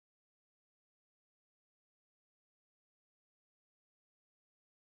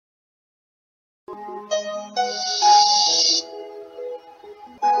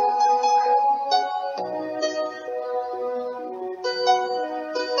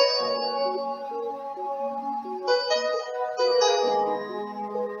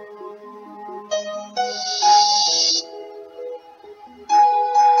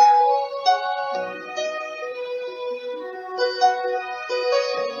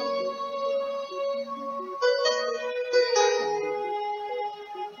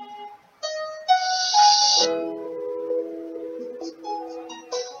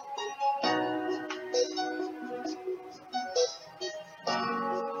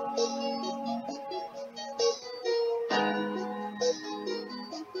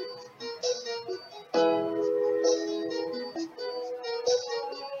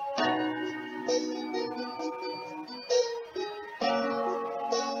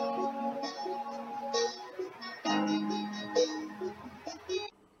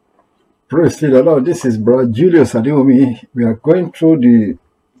Praise the Lord. This is Brother Julius Adeomi. We are going through the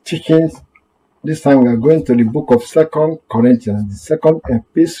teachings. This time we are going to the book of 2Corinthians, the second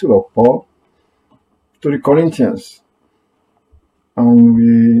epistle of Paul to the Corinthians.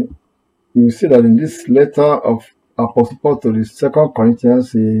 And we see that in this letter of Apostle Paul to the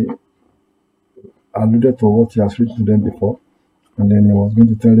 2Corinthians, he alluded to what he has written to them before. And then he was going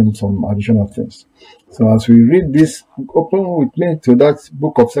to tell them some additional things. So as we read this, open with me to that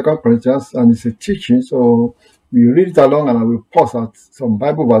book of 2Corinthians, and it's a teaching. So we read it along, and I will pause at some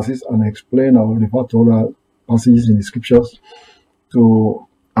Bible verses and explain or refer to other passages in the scriptures to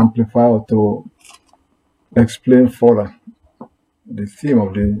amplify or to explain further the theme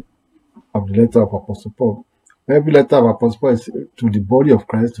of the letter of Apostle Paul. Every letter of Apostle Paul is to the body of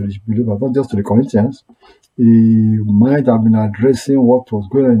Christ, to the believers, not just to the Corinthians. He might have been addressing what was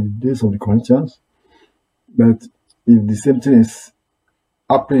going on in the days of the Corinthians, but if the same thing is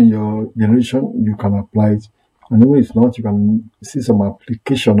happening in your generation, you can apply it. And even if not, you can see some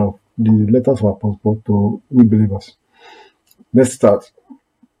application of the letters of Apostle Paul to we believers. Let's start.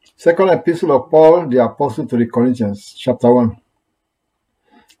 Second epistle of Paul, the apostle to the Corinthians, chapter 1.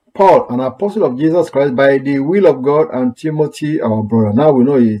 Paul, an apostle of Jesus Christ by the will of God, and Timothy, our brother. Now we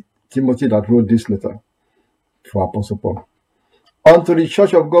know it's Timothy that wrote this letter for Apostle Paul. Unto the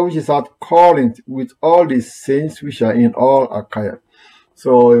church of God which is at Corinth, with all the saints which are in all Achaia.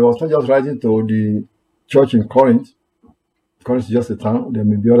 So he was not just writing to the church in Corinth. Corinth is just a town. There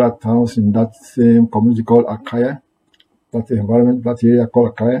may be other towns in that same community called Achaia, that environment, that area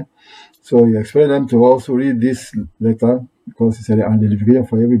called Achaia. So he expected them to also read this letter because it's an identification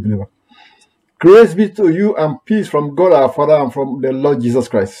for every believer. Grace be to you and peace from God our Father and from the Lord Jesus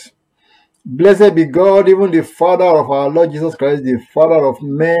Christ. Blessed be God, even the Father of our Lord Jesus Christ, the Father of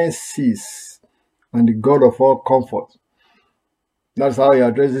mercies and the God of all comfort. That's how he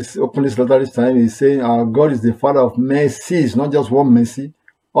addresses this, open this letter this time. He's saying our God is the Father of mercies, not just one mercy,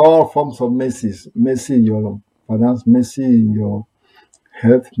 all forms of mercies. Mercy in your finance, mercy in your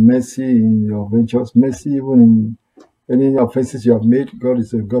health, mercy in your ventures, mercy even in any offenses you have made. God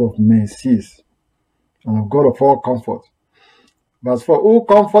is a God of mercies and a God of all comfort. Verse 4, who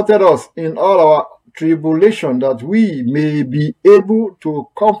comforted us in all our tribulation, that we may be able to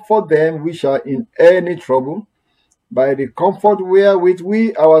comfort them which are in any trouble, by the comfort wherewith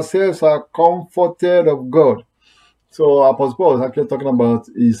we ourselves are comforted of God. So Apostle Paul was actually talking about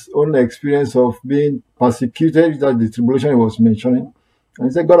his own experience of being persecuted, that the tribulation he was mentioning. And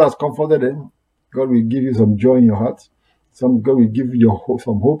he said, God has comforted them. God will give you some joy in your heart. God will give you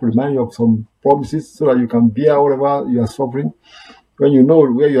some hope, remind you of some promises so that you can bear whatever you are suffering. When you know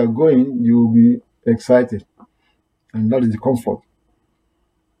where you are going, you will be excited. And that is the comfort.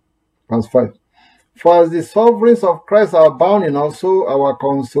 Verse 5. For as the sufferings of Christ are abounding, also our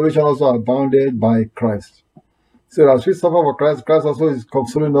consolation also abounded by Christ. So as we suffer for Christ, Christ also is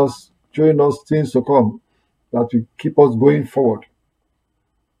consoling us, showing us things to come that will keep us going forward.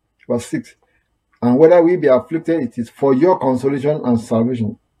 Verse 6. And whether we be afflicted, it is for your consolation and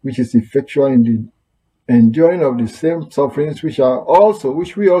salvation, which is effectual in the enduring of the same sufferings which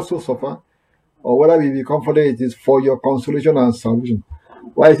we also suffer, or whether we be comforted, it is for your consolation and salvation.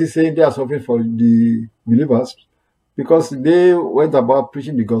 Why is he saying they are suffering for the believers? Because they went about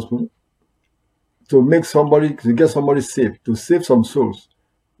preaching the gospel to get somebody saved, to save some souls.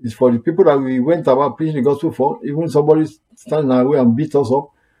 It's for the people that we went about preaching the gospel for. Even somebody standing in our way and beat us up,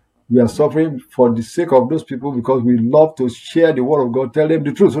 we are suffering for the sake of those people because we love to share the word of God, tell them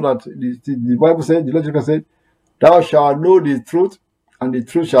the truth, so that the Bible said, the Lord Jesus said, thou shalt know the truth, and the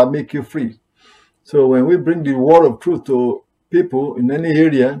truth shall make you free. So when we bring the word of truth to people in any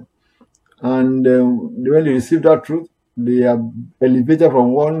area, and when they receive that truth, they are elevated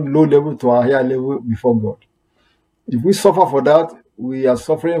from one low level to a higher level before God. If we suffer for that, we are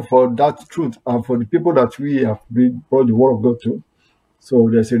suffering for that truth and for the people that we have brought the word of God to. So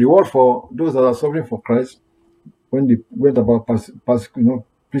there's a reward for those that are suffering for Christ when they went about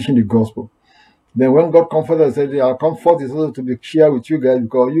preaching the gospel. Then when God comforted us, said, our comfort is also to be shared with you guys,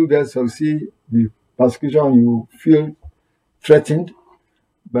 because you guys will see the persecution, you feel threatened.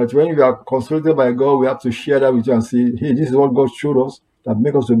 But when you are consolidated by God, we have to share that with you and say, hey, this is what God showed us that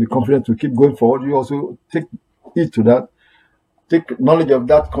make us to be confident to keep going forward. You also take heed to that. Take knowledge of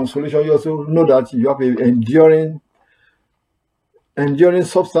that consolation. You also know that you have an enduring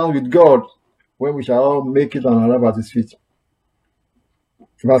substance with God when we shall all make it and arrive at his feet.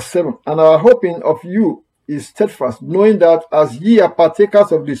 Verse 7, and our hoping of you is steadfast, knowing that as ye are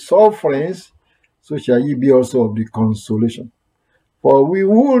partakers of the sufferings, so shall ye be also of the consolation. For we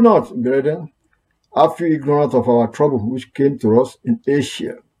will not, brethren, have you ignorant of our trouble which came to us in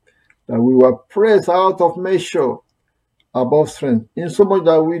Asia, that we were pressed out of measure above strength, insomuch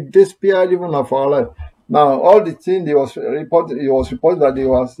that we despaired even of our life. Now, all the things it was reported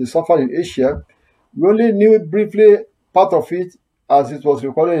that they suffered in Asia. We only knew briefly part of it as it was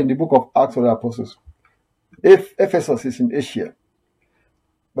recorded in the book of Acts of the Apostles. Ephesus is in Asia.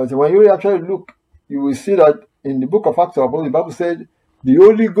 But when you actually look, you will see that in the book of Acts of the Apostles, the Bible said the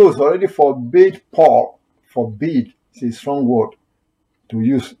Holy Ghost already forbade Paul. Forbade is a strong word to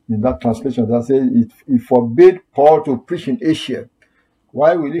use in that translation. That says it forbade Paul to preach in Asia.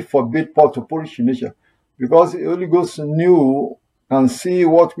 Why will he forbid Paul to preach in Asia? Because the Holy Ghost knew and see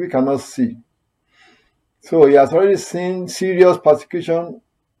what we cannot see. So he has already seen serious persecution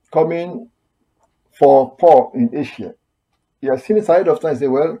coming for Paul in Asia. He has seen it ahead of time and said,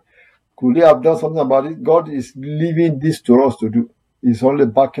 well, could he have done something about it? God is leaving this to us to do. He's only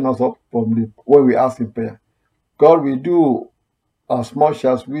backing us up from when we ask in prayer. God will do as much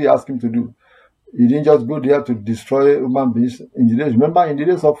as we ask him to do. He didn't just go there to destroy human beings. Remember in the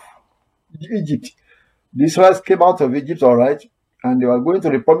days of Egypt, the Israelites came out of Egypt, all right, and they were going to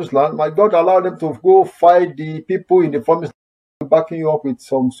the promised land. My God allowed them to go fight the people in the promised land, backing you up with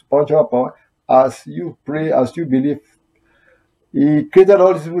some supernatural power as you pray, as you believe. He created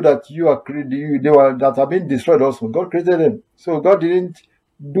all these people that that have been destroyed also. God created them. So God didn't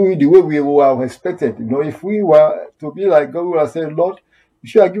do it the way we would have expected. If we were to be like God, we would have said, Lord, you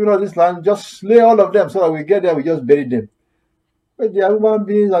should have given us this land, just slay all of them so that we get there, we just bury them. But they are human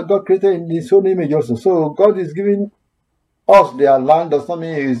beings that God created in his own image also. So God is giving us their land, does not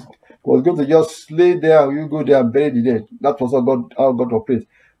mean he was going to just slay there and you go there and bury the dead. That was how God operates.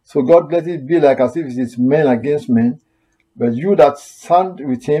 So God let it be like as if it is men against men. But you that stand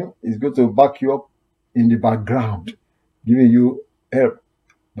with him is going to back you up in the background, giving you help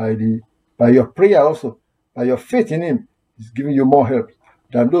by your prayer also, by your faith in him, is giving you more help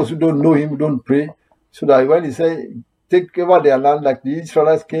than those who don't know him, who don't pray. So that when he say take over their land, like the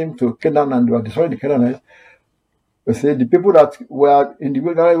Israelites came to Canaan and were destroying the Canaanites, they say the people that were in the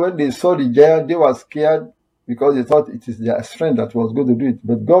wilderness, when they saw the giant, they were scared because they thought it is their strength that was going to do it.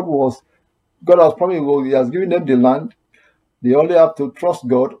 But God has promised, he has given them the land. They only have to trust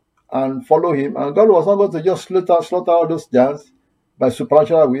God and follow him. And God was not going to just slaughter all those giants by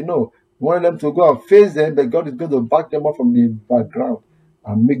supernatural. We know. He wanted them to go and face them, but God is going to back them up from the background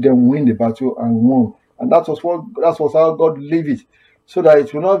and make them win the battle and win. And that was how God leave it. So that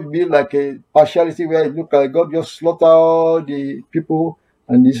it will not be like a partiality where it looked like God just slaughtered all the people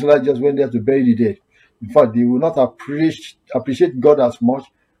and the Israelites just went there to bury the dead. In fact, they will not appreciate God as much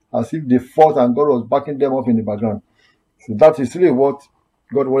as if they fought and God was backing them up in the background. So that is really what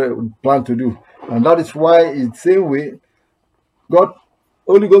God planned to do. And that is why in the same way, God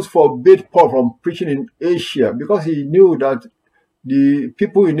Holy Ghost forbade Paul from preaching in Asia, because he knew that the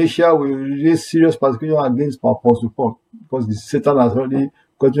people in Asia will raise serious persecution against Apostle Paul, because Satan has already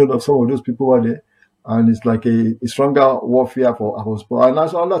gotten rid of some of those people over there. And it's like a stronger warfare for Apostle Paul. And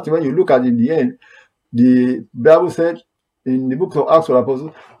that's all that when you look at it in the end, the Bible said in the book of Acts of the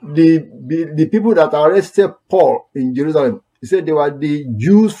Apostles, the people that arrested Paul in Jerusalem, he said they were the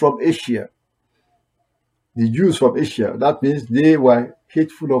Jews from Asia. The Jews from Asia. That means they were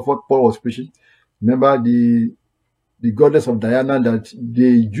hateful of what Paul was preaching. Remember the goddess of Diana, that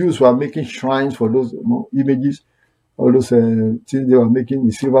the Jews were making shrines for those images, all those things they were making,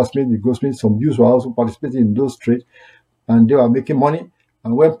 the silversmith, the goldsmith. Some Jews were also participating in those trades, and they were making money.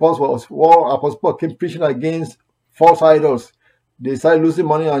 And when Apostle Paul came preaching against false idols, they started losing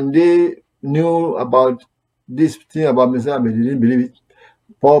money, and they knew about this thing about Messiah, but they didn't believe it.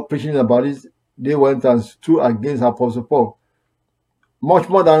 Paul preaching about it, they went and stood against Apostle Paul. much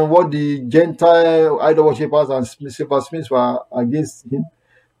more than what the Gentile idol worshippers and silversmiths were against him.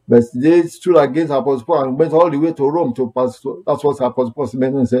 But they stood against Apostle Paul and went all the way to Rome to pass. That's what Apostle Paul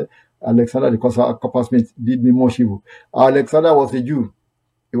said. Alexander the coppersmith did me much evil. Alexander was a Jew.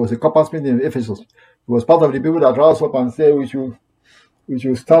 He was a coppersmith in Ephesus. He was part of the people that rose up and said we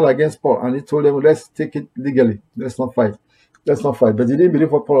should stand against Paul. And he told them, let's take it legally. Let's not fight. Let's not fight. But he didn't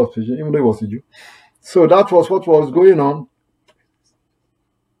believe what Paul was preaching, even though he was a Jew. So that was what was going on.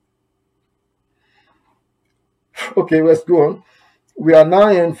 Okay, let's go on. We are now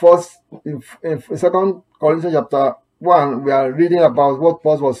in 2 Corinthians chapter 1. We are reading about what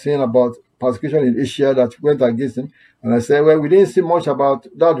Paul was saying about persecution in Asia that went against him. And I said, well, we didn't see much about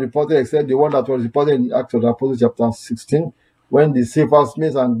that reported except the one that was reported in Acts of the Apostles chapter 16, when the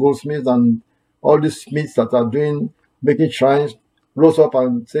silversmiths and goldsmiths and all these smiths that are making shrines rose up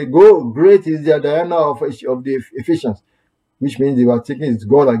and said, go, great is the Diana of the Ephesians, which means they were taking his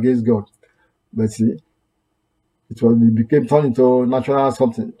God against God. But see, it became turned into natural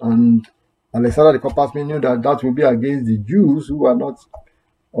something. And Alexander the coppersmith knew that would be against the Jews who were not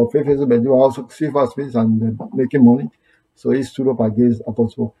of Ephesus, but they were also silversmiths and making money. So he stood up against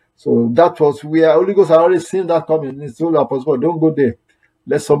Apostle Paul. So that was where Holy Ghost had already seen that coming. He told Apostle Paul, don't go there.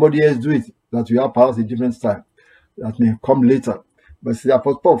 Let somebody else do it. That we have perhaps a different style. That may come later. But see,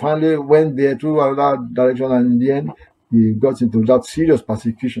 Apostle Paul finally went there through another direction, and in the end, he got into that serious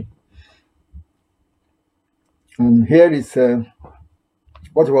persecution. And here is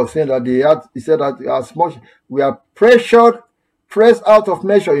what he was saying, that he said that as much we are pressed out of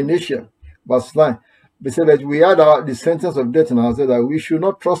measure in Asia. Verse 9. They said that we had the sentence of death in ourselves, that we should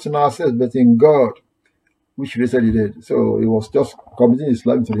not trust in ourselves, but in God, which raised the dead. So he was just committing his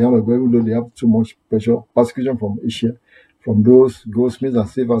life into the hand of God, even though they have too much persecution from Asia, from those goldsmiths and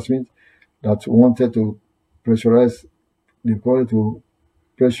silversmiths that wanted to pressurize the body to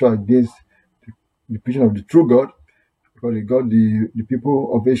pressure against the preaching of the true God, because they got the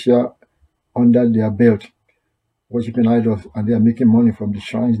people of Asia under their belt, worshiping idols, and they are making money from the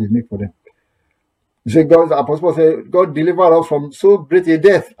shrines they make for them. You say, God, the apostle said, God deliver us from so great a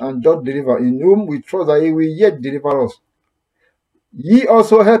death, and doth deliver, in whom we trust that he will yet deliver us. Ye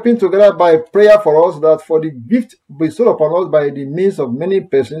also helping together by prayer for us, that for the gift bestowed upon us by the means of many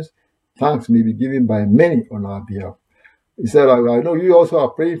persons, thanks may be given by many on our behalf. He said, I know you also are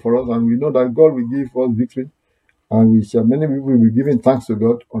praying for us, and we know that God will give us victory, and many people will be giving thanks to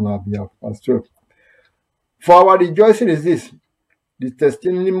God on our behalf. That's true. For our rejoicing is this, the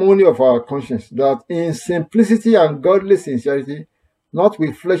testimony of our conscience, that in simplicity and godly sincerity, not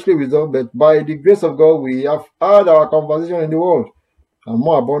with fleshly wisdom, but by the grace of God, we have had our conversation in the world, and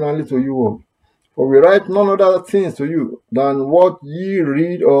more abundantly to you all. For we write none other things to you than what ye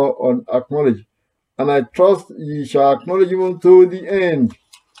read or acknowledge, and I trust ye shall acknowledge even to the end.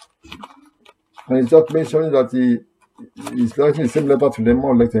 And it's just mentioning that he's writing the same letter to them,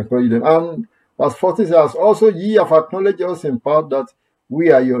 more like to encourage them. And verse 40 says, also ye have acknowledged us in part, that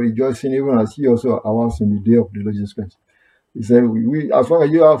we are your rejoicing, even as ye also are ours in the day of the Lord Jesus Christ. He said, we, as long as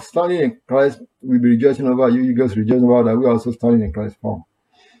you are standing in Christ, we'll be rejoicing over you. You guys rejoicing about that. We are also standing in Christ's power.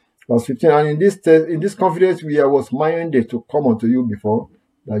 Verse 15, and in this confidence I was minded to come unto you before,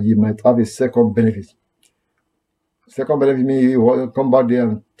 that ye might have a second benefit. Second benefit means he will come back there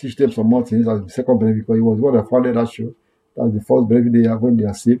and teach them some more things as the second benefit, because he was what I founded that show. That's the first benefit they have when they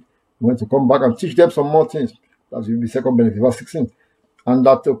are saved. He went to come back and teach them some more things. That will be the second benefit. Verse 16. And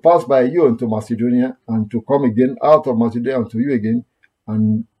that to pass by you into Macedonia, and to come again out of Macedonia unto you again,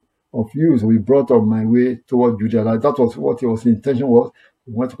 and of you so we brought on my way toward Judea. Like that was what his intention was.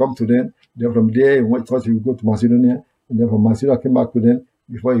 He wanted to come to them. Then from there he thought he would go to Macedonia, and then from Macedonia came back to them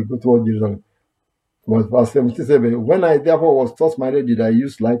before he go toward Jerusalem. Verse 17 says, when I therefore was thus minded, did I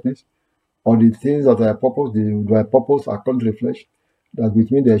use likeness, or the things that I purpose, do I purpose according to the flesh, that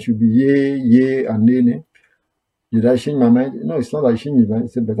with me there should be yea, and nay. Did I change my mind? No, it's not that I changed my mind.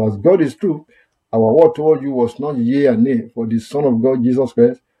 He said, but as God is true, our word toward you was not yea and nay, for the Son of God, Jesus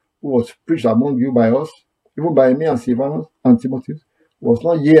Christ, who was preached among you by us, even by me and Silvanus and Timothy, was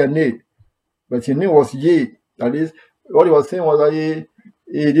not yea and nay, but in him was yea. That is, what he was saying was that he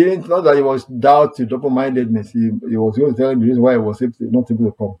didn't know that he was doubt to double-mindedness. He was going to tell him the reason why he was not able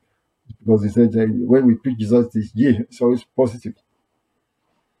to come. Because he said that when we preach Jesus, it's yea, so it's positive.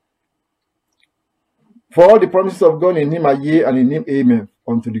 For all the promises of God in him are yea, and in him amen,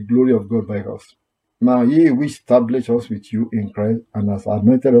 unto the glory of God by us. Now ye which established us with you in Christ, and has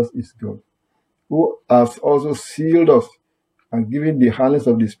anointed us is God, who has also sealed us and given the harness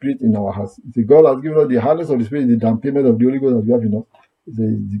of the Spirit in our hearts. See, God has given us the harness of the Spirit, the down payment of the Holy Ghost that we have in us.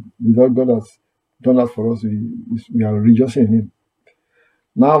 The God has done that for us. We are rejoicing in him.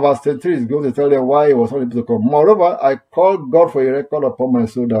 Now, verse 33 is going to tell them why he was not able to come. Moreover, I called God for a record upon my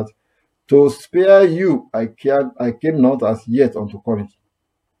soul that to spare you I came not as yet unto Corinth.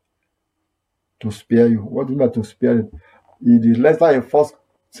 To spare you. What do you mean to spare you? In the letter he first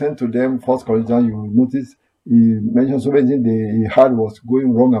sent to them, First Corinthians, you will notice he mentioned so many things he had was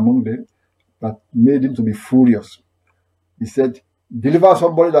going wrong among them that made him to be furious. He said, deliver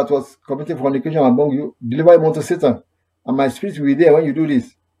somebody that was committing fornication among you, deliver him unto Satan. And my spirit will be there when you do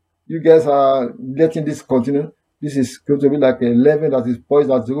this. You guys are letting this continue. This is going to be like a leaven that is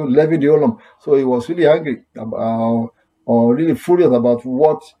poisoned, that's going to leaven the whole lump. So he was really angry or really furious about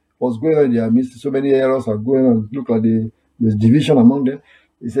what was going on in their midst. So many errors are going on. Look like there's division among them.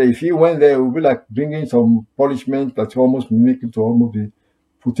 He said if he went there, it would be like bringing some punishment that almost make him to almost be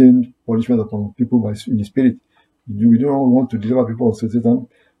putting punishment upon people by in the spirit. We don't want to deliver people of Satan.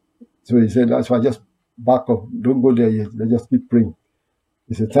 So he said, that's why just back up. Don't go there yet. Let's just keep praying.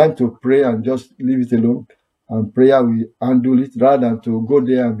 It's a time to pray and just leave it alone. And prayer will handle it rather than to go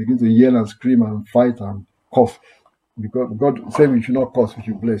there and begin to yell and scream and fight and curse. Because God said we should not curse, we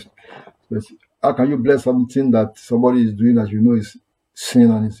should bless. But how can you bless something that somebody is doing that you know is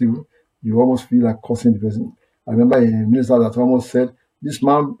sin and it's evil? You almost feel like cursing the person. I remember a minister that almost said, this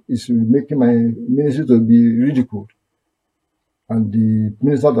man is making my ministry to be ridiculed. And the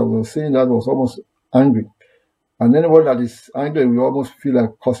minister that was saying that was almost angry. And anybody that is angry will almost feel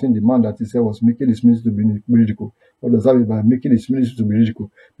like cursing the man that he said was making his ministry to be ridiculed. What does that mean by making his ministry to be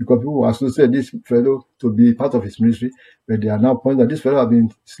ridiculed? Because people associate this fellow to be part of his ministry, but they are now pointing that this fellow has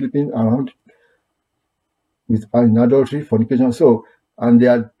been sleeping around with in adultery, fornication. So, and they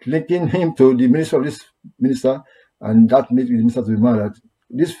are linking him to the ministry of this minister, and that makes the minister to be mad that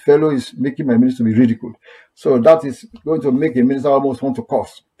this fellow is making my ministry to be ridiculed. So that is going to make a minister almost want to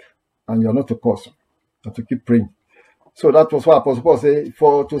curse, and you are not to curse. You have to keep praying. So that was what Apostle Paul said,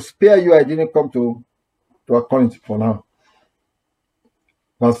 for to spare you, I didn't come to Corinth for now.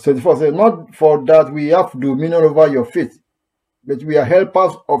 Verse 24 says, not for that we have dominion over your faith, but we are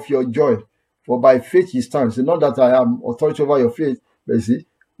helpers of your joy. For by faith ye stand. So not that I am authority over your faith, but you see,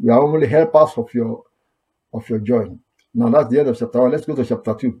 we are only helpers of your joy. Now that's the end of chapter 1. Let's go to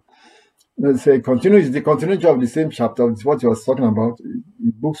chapter 2. Let's say the continuation of the same chapter. It's what you were talking about.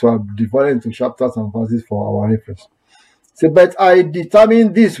 The books were divided into chapters and verses for our reference. Say, but I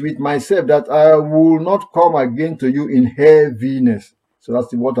determined this with myself that I will not come again to you in heaviness. So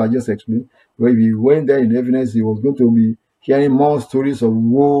that's what I just explained. When we went there in heaviness, he was going to be hearing more stories of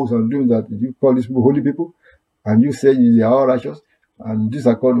woes and doing that. You call these people holy people, and you say they are all righteous, and this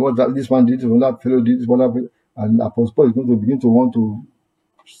according what that this one did, what that fellow did, what that, and Apostle Paul is going to begin to want to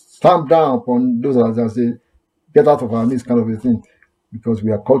stamp down upon those that say, get out of our midst, kind of a thing, because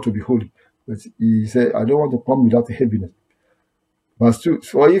we are called to be holy. But he said, I don't want to come without heaviness. Verse 2,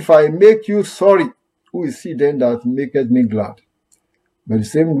 for if I make you sorry, who is he then that maketh me glad? But the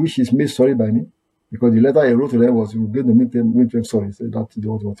same which is made sorry by me, because the letter I wrote to them was, we're going to make them sorry. So that's what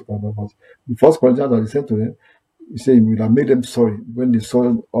we want to talk about. The first Corinthians that he sent to them, he said, he would have made them sorry when they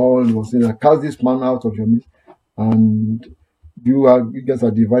saw all he was saying, cast this man out of your midst, and you guys are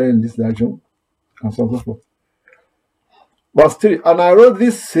divided in this direction, and so on and so forth. Verse 3, and I wrote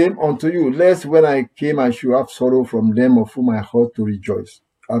this same unto you, lest when I came I should have sorrow from them of whom I ought to rejoice,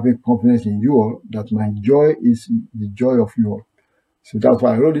 having confidence in you all, that my joy is the joy of you all. So that's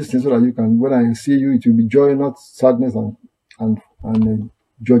why I wrote this thing, so that you can, when I see you, it will be joy, not sadness and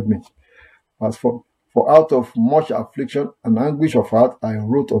judgment. Verse 4, for out of much affliction and anguish of heart I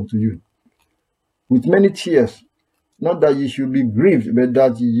wrote unto you, with many tears, not that ye should be grieved, but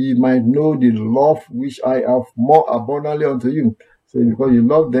that ye might know the love which I have more abundantly unto you. So because you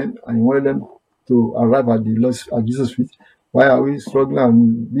love them and you wanted them to arrive at Jesus' feet, why are we struggling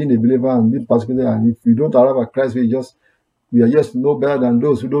and being a believer and being persecuted? And if we don't arrive at Christ, we are just no better than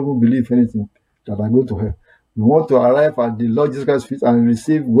those who don't believe anything that are going to hell. We want to arrive at the Lord Jesus Christ's feet and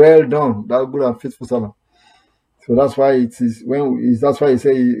receive, well done, thou good and faithful servant. So that's why it is that's why he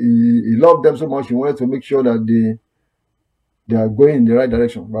said he loved them so much. He wanted to make sure that they are going in the right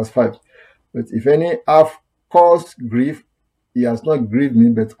direction. Verse 5. But if any have caused grief, he has not grieved me,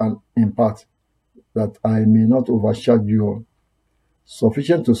 but in part, that I may not overshadow you all.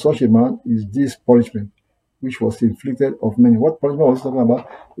 Sufficient to such a man is this punishment, which was inflicted of many. What punishment was he talking about?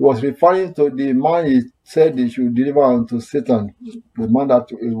 He was referring to the man he said they should deliver unto Satan, the man that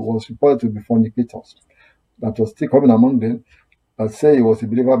was reported to be fornicators, that was still coming among them, that said he was a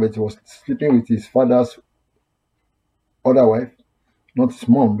believer, but he was sleeping with his father's other wife, not his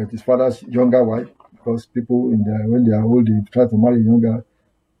mom, but his father's younger wife, because people when they are old, they try to marry a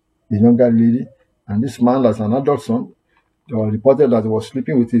younger lady. And this man, as an adult son, reported that he was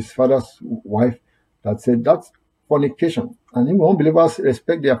sleeping with his father's wife, that said that's fornication. And if unbelievers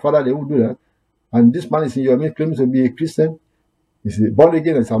respect their father, they will do that. And this man is in your midst, claiming to be a Christian. He's born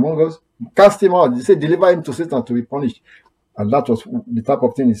again, it's among us. Cast him out. He said, deliver him to Satan to be punished. And that was the type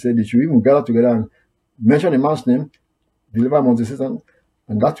of thing he said. They should even gather together and mention a man's name, deliver him unto Satan.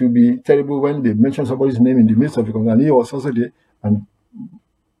 And that will be terrible when they mention somebody's name in the midst of the conversation. And he was also there and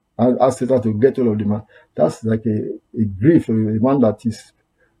asked Satan to get hold of the man. That's like a grief for a man that is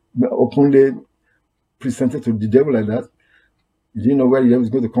openly presented to the devil like that. You didn't know where the devil is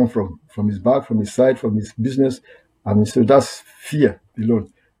going to come from his back, from his side, from his business. I mean, so that's fear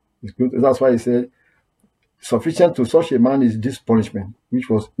alone. It's good. That's why he said, sufficient to such a man is this punishment, which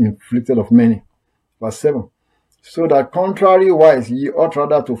was inflicted of many. Verse 7. So that contrariwise, ye ought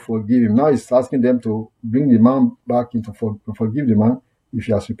rather to forgive him. Now he's asking them to bring the man back into forgive the man if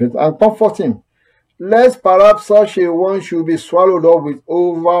he has repented, and comfort him, lest perhaps such a one should be swallowed up with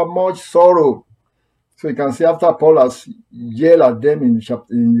overmuch sorrow. So you can see after Paul has yelled at them in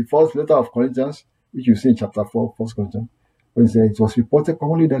the first letter of Corinthians, which you see in chapter 4, 1 Corinthians, when he said it was reported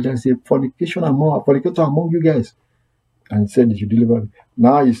commonly that there is a fornicator among you guys. And he said he should deliver it.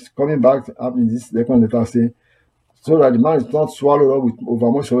 Now he's coming back in this second letter saying, so that the man is not swallowed up with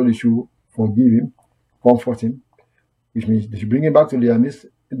overmuch sorrow, they should forgive him, comfort him, which means they should bring him back to their midst.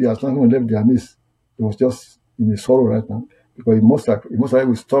 Maybe has nothing left their midst. He was just in a sorrow right now, because he most likely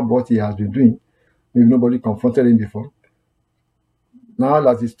will stop what he has been doing. Maybe nobody confronted him before. Now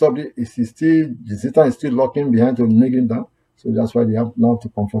that he stopped it, the Satan is still lurking behind to nail him down. So that's why they have now to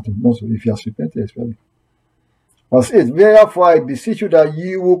comfort him. Also, if he has repented, especially. Verse 8, therefore I beseech you that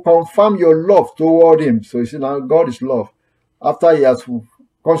ye will confirm your love toward him. So you see now God is love. After he has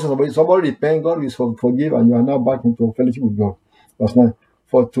conscious somebody repent, God will forgive, and you are now back into fellowship with God. Verse 9,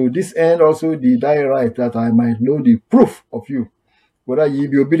 for to this end also did I write, that I might know the proof of you, whether ye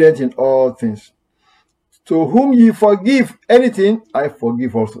be obedient in all things. To whom ye forgive anything, I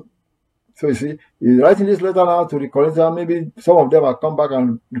forgive also. So you see, he's writing this letter now to the Corinthians. Maybe some of them have come back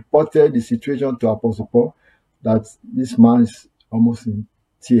and reported the situation to Apostle Paul, that this man is almost in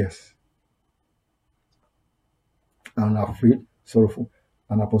tears and afraid, sorrowful.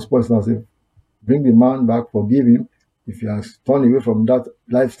 And Apostle Paul is now saying, bring the man back, forgive him. If he has turned away from that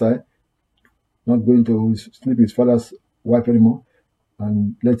lifestyle, not going to sleep with his father's wife anymore,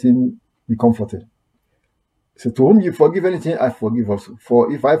 and let him be comforted. So to whom you forgive anything, I forgive also.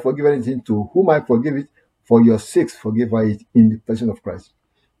 For if I forgive anything, to whom I forgive it, for your sakes forgive I it in the person of Christ.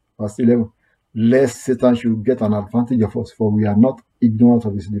 Verse 11. Lest Satan should get an advantage of us, for we are not ignorant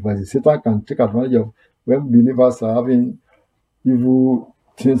of his devices. Satan can take advantage of when believers are having evil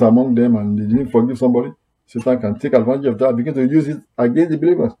things among them and they didn't forgive somebody. Satan can take advantage of that, begin to use it against the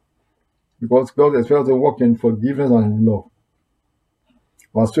believers, because God expects us to walk in forgiveness and in love.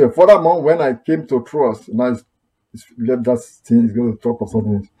 Verse 12. Furthermore, when I came to Troas, now that thing is going to talk of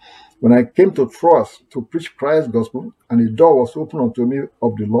something else. When I came to Troas to preach Christ's gospel, and the door was opened unto me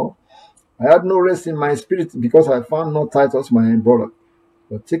of the Lord, I had no rest in my spirit, because I found not Titus my brother.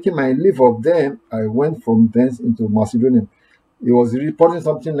 But taking my leave of them, I went from thence into Macedonia. He was reporting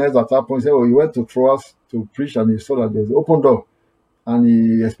something else at that point. He said, he went to Troas to preach, and he saw that there's an open door, and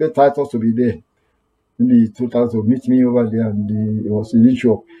he expected Titus to be there. Maybe he told Titus to meet me over there, and he didn't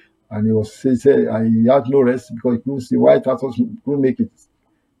show up. And he said I had no rest, because he couldn't see why Titus couldn't make it.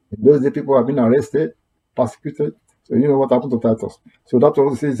 In those days, people have been arrested, persecuted. So you know what happened to Titus. So that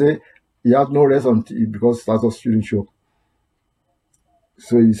also says he had no rest because Titus shouldn't show up.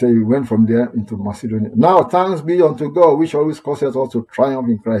 So he said he went from there into Macedonia. Now thanks be unto God, which always causes us to triumph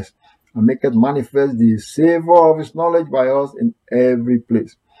in Christ, and maketh manifest the savour of his knowledge by us in every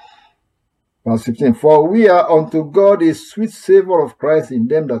place. Verse 15. For we are unto God a sweet savour of Christ in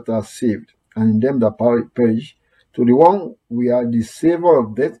them that are saved, and in them that perish. To the one we are the savour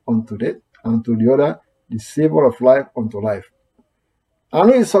of death unto death, and to the other the savour of life unto life. And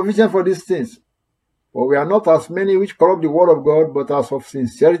it is sufficient for these things. For we are not as many which corrupt the word of God, but as of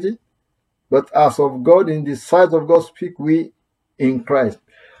sincerity, but as of God, in the sight of God speak we in Christ.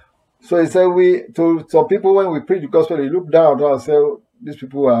 So he said, to some people, when we preach the gospel, they look down and say, these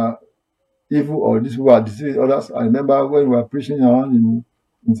people are evil, or these people are deceiving others. I remember when we were preaching around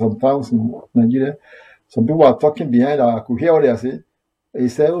in some towns in Nigeria, some people were talking behind, I could hear what they are saying. He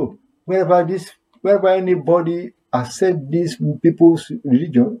said, wherever anybody accepts these people's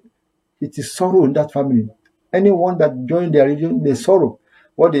religion, it is sorrow in that family. Anyone that joined their religion, they sorrow.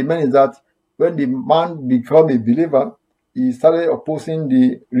 What they meant is that when the man became a believer, he started opposing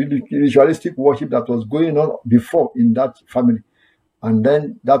the ritualistic worship that was going on before in that family. And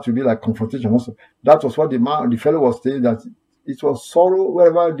then that will be like confrontation also. That was what the fellow was saying, that it was sorrow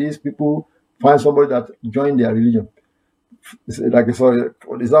wherever these people find somebody that joined their religion. Like I saw,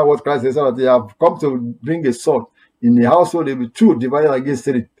 is that what Christ says? That they have come to bring a sword. In the household, there will be two divided against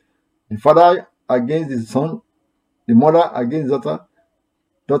three. The father against his son, the mother against the daughter,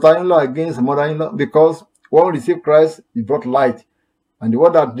 daughter-in-law against mother-in-law, because one received Christ, he brought light. And the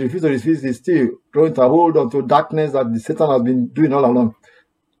one that refused to receive is still trying to hold on to darkness that the Satan has been doing all along.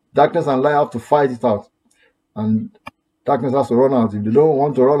 Darkness and light have to fight it out. And darkness has to run out. If they don't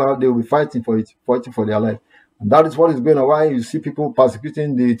want to run out, they will be fighting for it, fighting for their life. And that is what is going on. Why you see people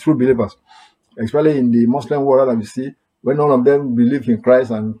persecuting the true believers, especially in the Muslim world that we see, when none of them believe in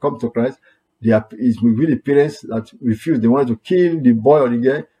Christ and come to Christ, it will be the parents that refuse. They wanted to kill the boy or the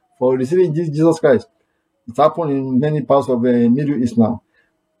girl for receiving Jesus Christ. It happened in many parts of the Middle East now.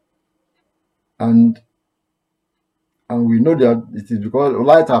 And we know that it is because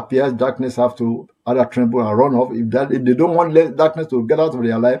light appears, darkness have to either tremble and run off. If they don't want darkness to get out of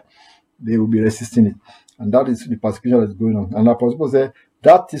their life, they will be resisting it. And that is the persecution that is going on. And Apostle said,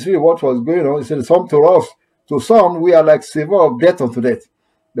 that is really what was going on. He said, some to us, to some, we are like savor of death unto death.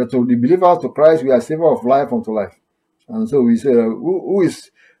 But to the believers, to Christ, we are savor of life unto life. And so we say, who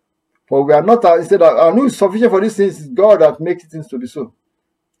is, for we are not, instead, who is sufficient for these things is God that makes things to be so.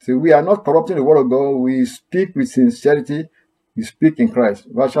 So we are not corrupting the word of God. We speak with sincerity. We speak in Christ.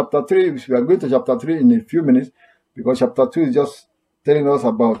 But chapter 3, we are going to chapter 3 in a few minutes, because chapter 2 is just telling us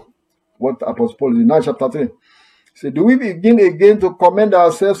about what Apostle Paul is in. Now chapter 3. So do we begin again to commend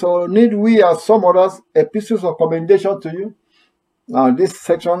ourselves, or need we, as some others, epistles of commendation to you? Now this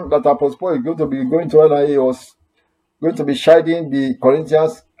section that Apostle Paul is going to be going to, he was going to be chiding the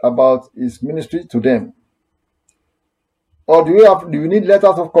Corinthians about his ministry to them. Or do we need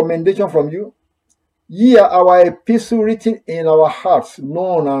letters of commendation from you? Ye are our epistle written in our hearts,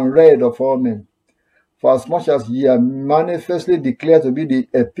 known and read of all men. For as much as ye are manifestly declared to be the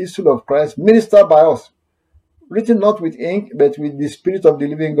epistle of Christ, ministered by us, written not with ink, but with the Spirit of the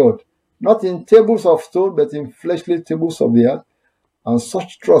living God, not in tables of stone, but in fleshly tables of the earth. And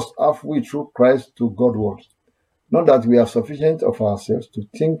such trust have we through Christ to Godward. Not that we are sufficient of ourselves to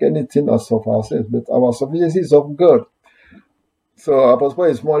think anything as of ourselves, but our sufficiency is of God. So Apostle Paul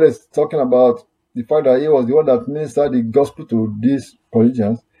is more or less talking about the fact that he was the one that ministered the gospel to these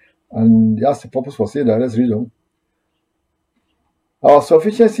Corinthians, and that's the purpose for saying that. Let's read on. Our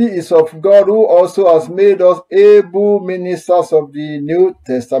sufficiency is of God, who also has made us able ministers of the New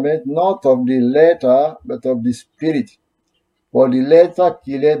Testament, not of the letter, but of the Spirit. For the letter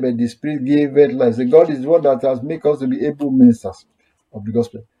killed, but the Spirit giveth life. So God is the one that has made us to be able ministers of the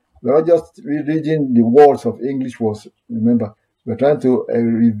gospel. We're not just reading the words of English words, remember. We're trying to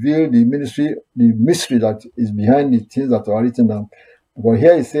reveal the mystery that is behind the things that are written down. But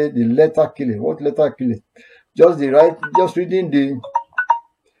here he said the letter killed. What letter killed? Just reading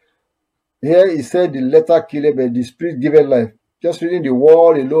here he said the letter killed, but the Spirit giveth life. Just reading the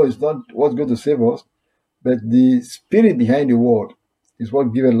word alone is not what's going to save us, but the Spirit behind the word is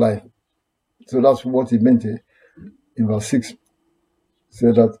what giveth life. So that's what he meant in verse 6.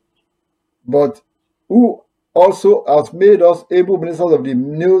 Said that, but who also has made us able ministers of the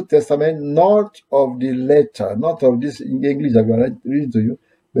New Testament, not of the letter, not of this in English that we are reading to you,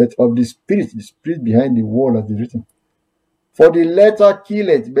 but of the Spirit behind the word that is written. For the letter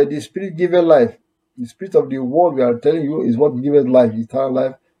killeth, but the Spirit giveth life. The Spirit of the word we are telling you is what giveth life, eternal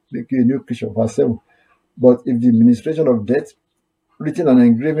life, make you a new creature. Verse 7. But if the ministration of death, written and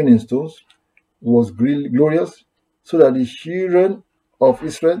engraven in stones, was glorious, so that the children of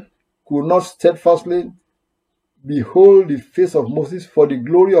Israel could not steadfastly behold the face of Moses for the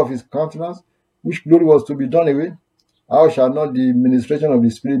glory of his countenance, which glory was to be done away, how shall not the ministration of the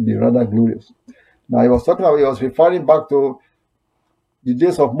Spirit be rather glorious? Now he was referring back to the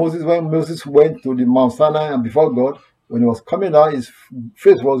days of Moses, when Moses went to the Mount Sinai and before God. When he was coming down, his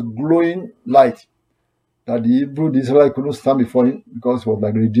face was glowing light, that the Israelites couldn't stand before him, because it was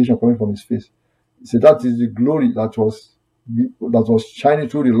like radiation coming from his face. He said that is the glory that was shining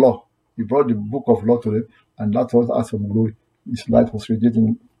through the law. He brought the book of law to them, and that was as of glory. His light was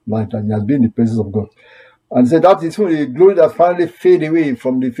radiating light, and he has been in the presence of God. And he said that is the glory that finally faded away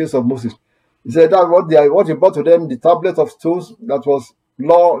from the face of Moses. He said that what he brought to them, the tablet of stones that was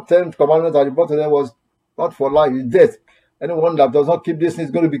law, 10 commandments that he brought to them, was not for life, it's death. Anyone that does not keep this thing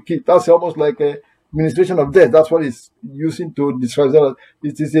is going to be killed. That's almost like a ministration of death. That's what he's using to describe that.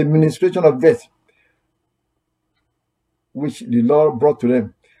 It is a ministration of death, which the Lord brought to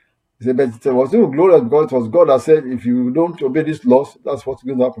them. He said, but it was still glorious, because it was God that said, if you don't obey these laws, that's what's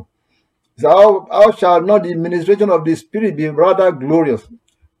going to happen. He said, how shall not the ministration of the Spirit be rather glorious?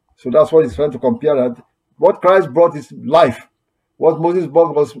 So that's what he's trying to compare that. What Christ brought is life. What Moses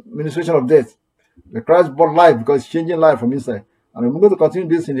brought was ministration of death. The Christ brought life because it's changing life from inside. And we're going to continue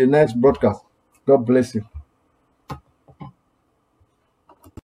this in the next broadcast. God bless you.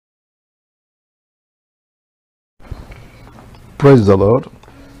 Praise the Lord.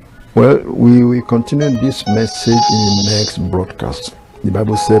 Well, we will continue this message in the next broadcast. The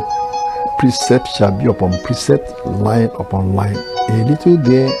Bible said, precept shall be upon precept, line upon line, a little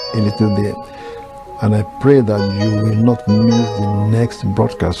there, a little there. And I pray that you will not miss the next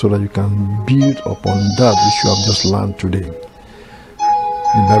broadcast so that you can build upon that which you have just learned today.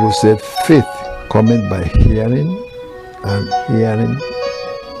 The Bible said, faith cometh by hearing, and hearing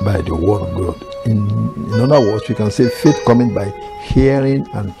by the word of God. In other words, we can say faith cometh by hearing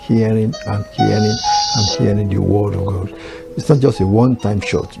and hearing and hearing and hearing the word of God. It's not just a one-time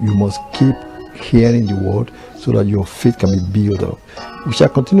shot. You must keep hearing the word so that your faith can be built up. We shall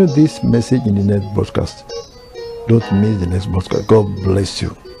continue this message in the next broadcast. Don't miss the next broadcast. God bless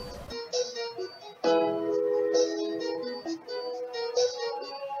you.